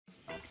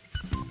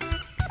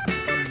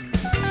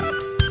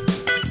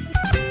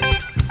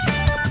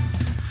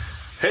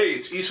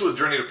it's Issa with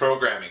Journey to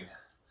Programming.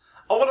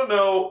 I want to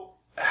know,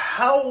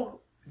 how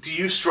do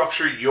you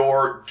structure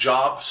your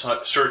job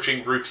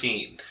searching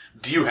routine?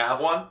 Do you have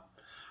one?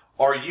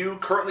 Are you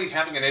currently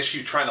having an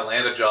issue trying to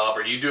land a job?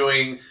 Are you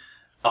doing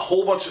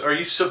are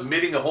you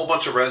submitting a whole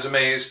bunch of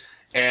resumes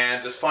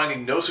and just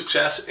finding no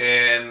success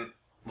in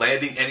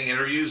landing any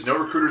interviews? No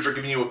recruiters are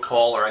giving you a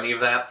call or any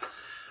of that?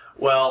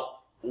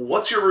 Well,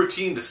 what's your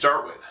routine to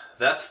start with?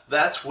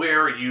 That's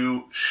where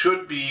you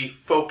should be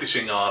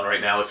focusing on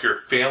right now if you're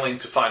failing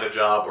to find a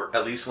job or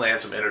at least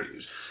land some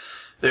interviews.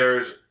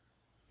 There's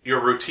your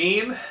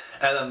routine,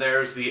 and then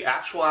there's the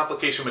actual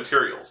application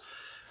materials.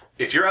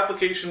 If your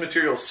application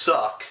materials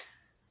suck,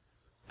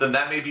 then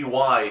that may be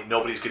why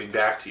nobody's getting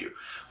back to you.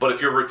 But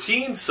if your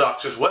routine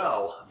sucks as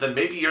well, then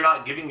maybe you're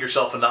not giving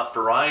yourself enough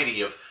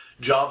variety of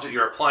jobs that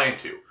you're applying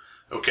to.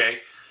 Okay?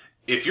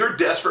 If you're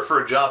desperate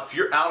for a job, if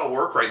you're out of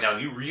work right now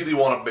and you really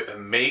want to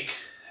make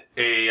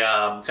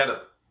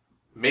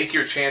make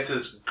your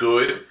chances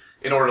good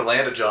in order to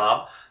land a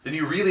job, then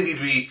you really need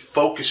to be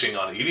focusing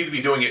on it. You need to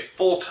be doing it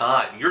full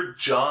time. Your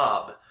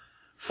job,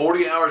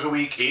 40 hours a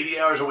week, 80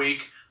 hours a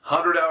week,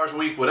 100 hours a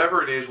week,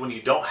 whatever it is, when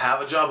you don't have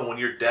a job and when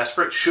you're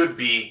desperate, should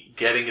be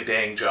getting a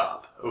dang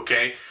job.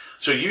 Okay?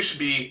 So you should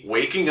be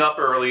waking up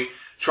early,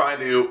 trying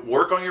to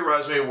work on your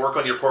resume, work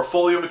on your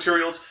portfolio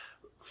materials,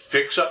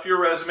 fix up your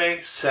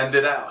resume, send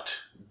it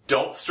out.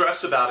 Don't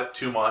stress about it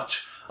too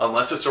much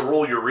unless it's a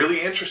role you're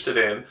really interested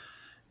in,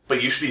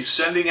 but you should be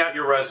sending out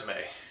your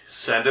resume.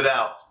 Send it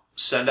out.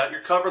 Send out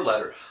your cover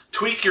letter.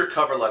 Tweak your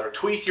cover letter.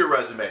 Tweak your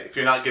resume if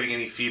you're not getting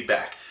any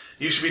feedback.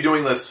 You should be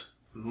doing this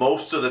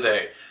most of the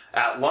day.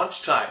 At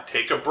lunchtime,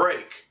 take a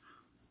break.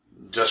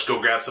 Just go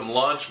grab some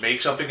lunch,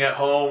 make something at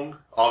home.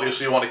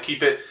 Obviously, you want to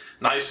keep it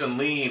nice and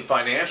lean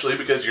financially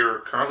because you're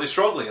currently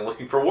struggling and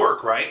looking for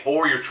work, right?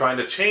 Or you're trying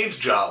to change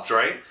jobs,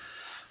 right?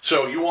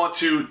 So you want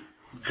to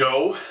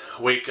go,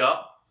 wake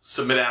up,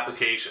 submit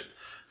applications,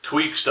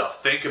 tweak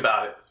stuff, think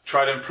about it,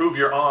 try to improve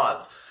your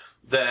odds.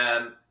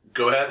 Then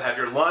go ahead, have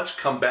your lunch,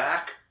 come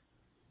back,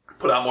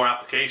 put out more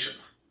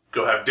applications.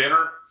 Go have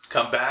dinner,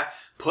 come back,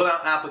 put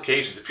out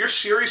applications. If you're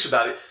serious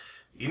about it,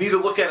 you need to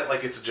look at it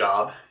like it's a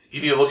job. You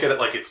need to look at it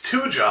like it's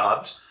two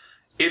jobs.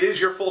 It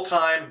is your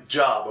full-time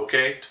job,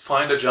 okay, to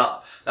find a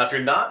job. Now, if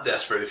you're not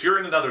desperate, if you're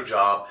in another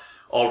job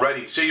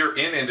already, say you're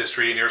in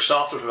industry and you're a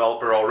software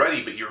developer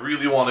already, but you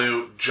really want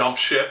to jump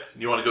ship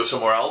and you want to go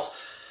somewhere else,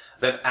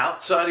 then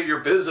outside of your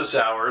business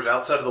hours,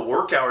 outside of the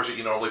work hours that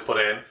you normally put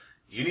in,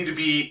 you need to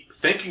be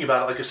thinking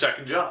about it like a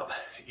second job.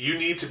 You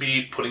need to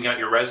be putting out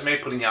your resume,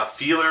 putting out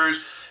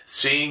feelers,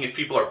 seeing if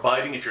people are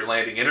biting, if you're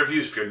landing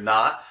interviews. If you're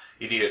not,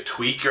 you need to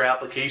tweak your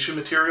application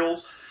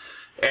materials.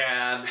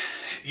 And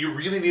you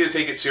really need to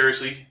take it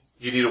seriously.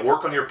 You need to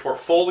work on your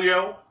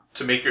portfolio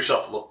to make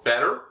yourself look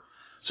better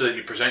so that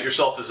you present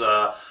yourself as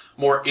a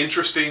more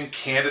interesting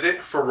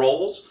candidate for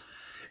roles.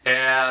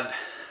 And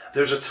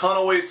there's a ton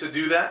of ways to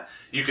do that.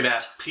 You can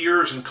ask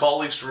peers and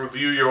colleagues to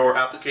review your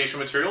application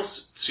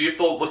materials, see if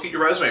they'll look at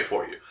your resume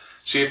for you,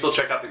 see if they'll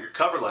check out your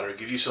cover letter,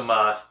 give you some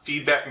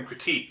feedback and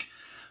critique.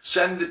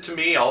 Send it to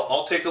me.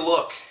 I'll take a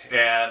look.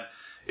 And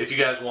if you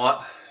guys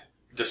want,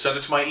 just send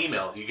it to my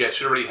email. You guys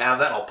should already have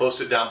that. I'll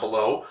post it down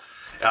below.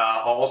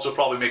 I'll also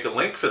probably make a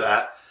link for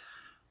that.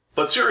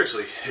 But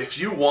seriously, if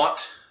you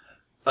want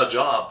a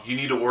job, you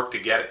need to work to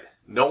get it.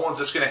 No one's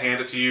just going to hand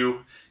it to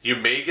you. You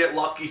may get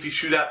lucky if you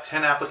shoot out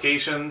 10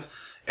 applications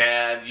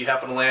and you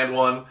happen to land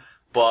one,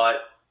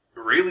 but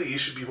really you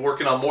should be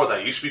working on more of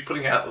that. You should be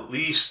putting out at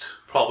least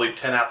probably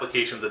 10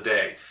 applications a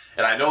day.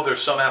 And I know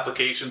there's some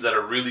applications that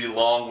are really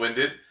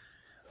long-winded,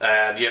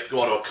 and you have to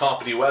go onto a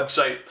company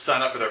website,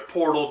 sign up for their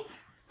portal,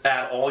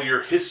 add all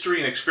your history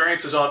and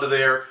experiences onto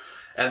there,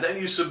 and then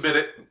you submit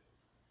it.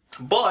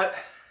 But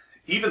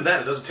even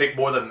then, it doesn't take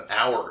more than an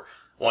hour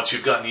once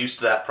you've gotten used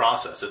to that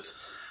process. It's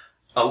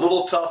a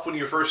little tough when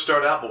you first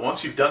start out, but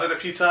once you've done it a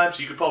few times,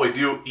 you could probably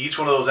do each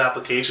one of those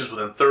applications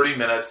within 30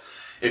 minutes.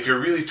 If you're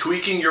really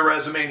tweaking your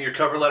resume and your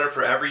cover letter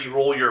for every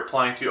role you're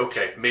applying to,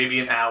 okay, maybe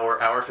an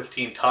hour, hour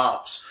 15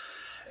 tops.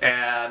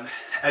 And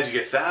as you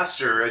get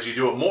faster, as you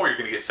do it more, you're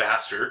going to get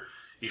faster.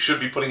 You should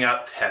be putting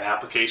out 10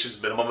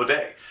 applications minimum a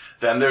day.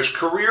 Then there's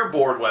career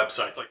board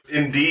websites like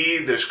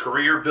Indeed, there's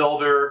Career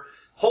Builder,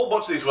 a whole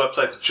bunch of these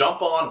websites.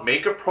 Jump on,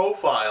 make a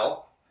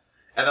profile,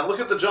 and then look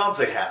at the jobs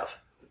they have.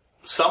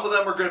 Some of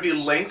them are going to be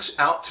links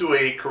out to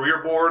a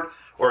career board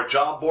or a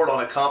job board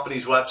on a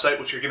company's website,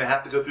 which you're going to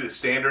have to go through the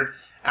standard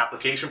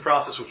application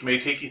process, which may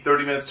take you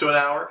 30 minutes to an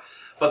hour.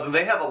 But then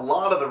they have a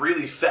lot of the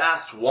really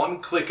fast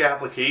one-click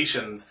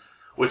applications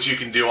which you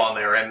can do on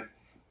there. And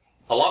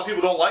a lot of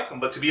people don't like them,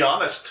 but to be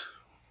honest,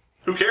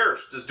 who cares?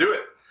 Just do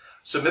it.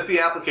 Submit the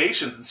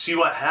applications and see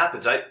what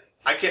happens. I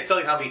can't tell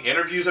you how many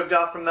interviews I've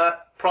got from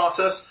that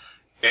process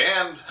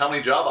and how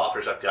many job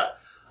offers I've got.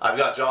 I've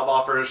got job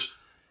offers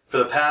for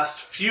the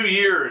past few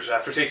years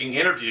after taking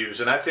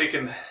interviews, and I've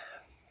taken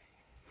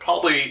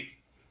probably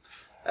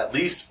at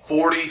least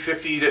 40,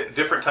 50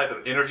 different type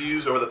of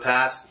interviews over the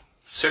past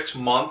 6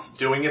 months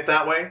doing it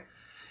that way,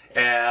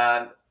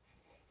 and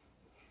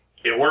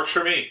it works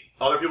for me.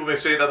 Other people may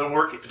say it doesn't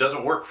work. If it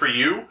doesn't work for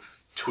you,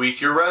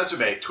 tweak your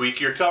resume, tweak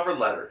your cover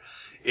letter.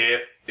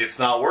 If it's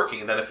not working,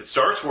 and then if it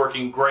starts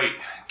working, great.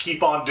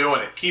 Keep on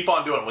doing it. Keep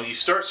on doing it. When you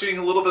start seeing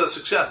a little bit of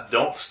success,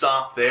 don't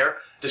stop there.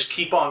 Just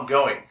keep on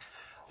going.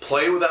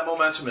 Play with that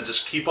momentum and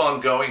just keep on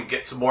going.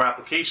 Get some more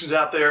applications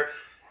out there.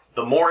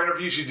 The more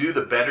interviews you do,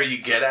 the better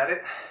you get at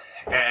it,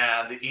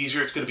 and the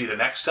easier it's going to be the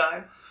next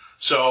time.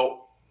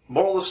 So,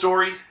 moral of the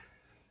story,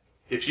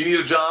 if you need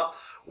a job,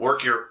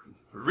 work your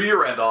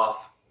rear end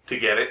off to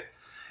get it.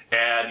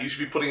 And you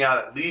should be putting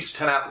out at least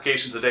 10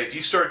 applications a day. If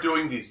you start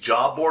doing these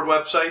job board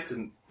websites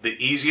and the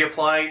Easy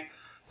Apply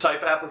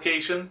type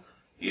application,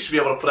 you should be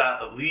able to put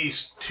out at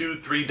least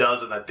 2-3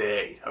 dozen a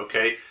day,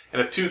 okay? In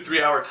a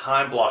 2-3 hour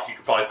time block, you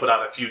could probably put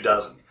out a few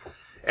dozen.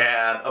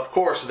 And of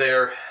course,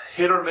 they're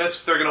hit or miss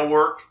if they're going to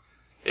work.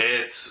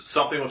 It's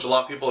something which a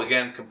lot of people,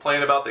 again,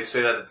 complain about. They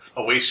say that it's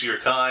a waste of your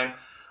time.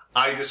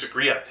 I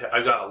disagree.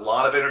 I've got a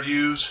lot of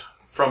interviews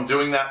from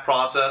doing that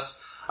process.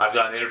 I've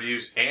gotten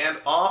interviews and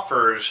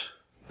offers,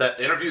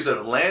 interviews that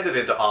have landed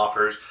into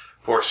offers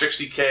for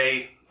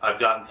 $60K. I've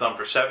gotten some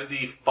for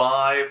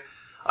 $75.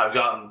 I've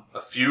gotten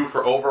a few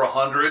for over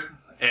 $100,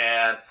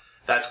 and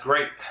that's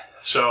great.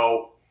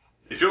 So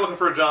if you're looking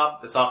for a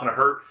job, it's not going to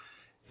hurt.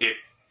 If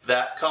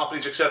that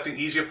company's accepting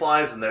Easy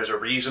Applies, then there's a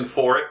reason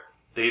for it.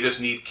 They just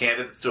need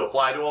candidates to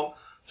apply to them.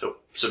 So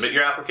submit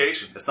your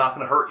application. It's not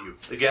going to hurt you.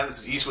 Again, this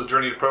is Eastwood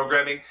Journey to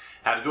Programming.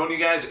 Have a good one, you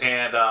guys,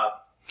 and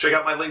check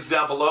out my links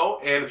down below.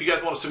 And if you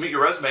guys want to submit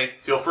your resume,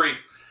 feel free.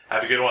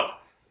 Have a good one.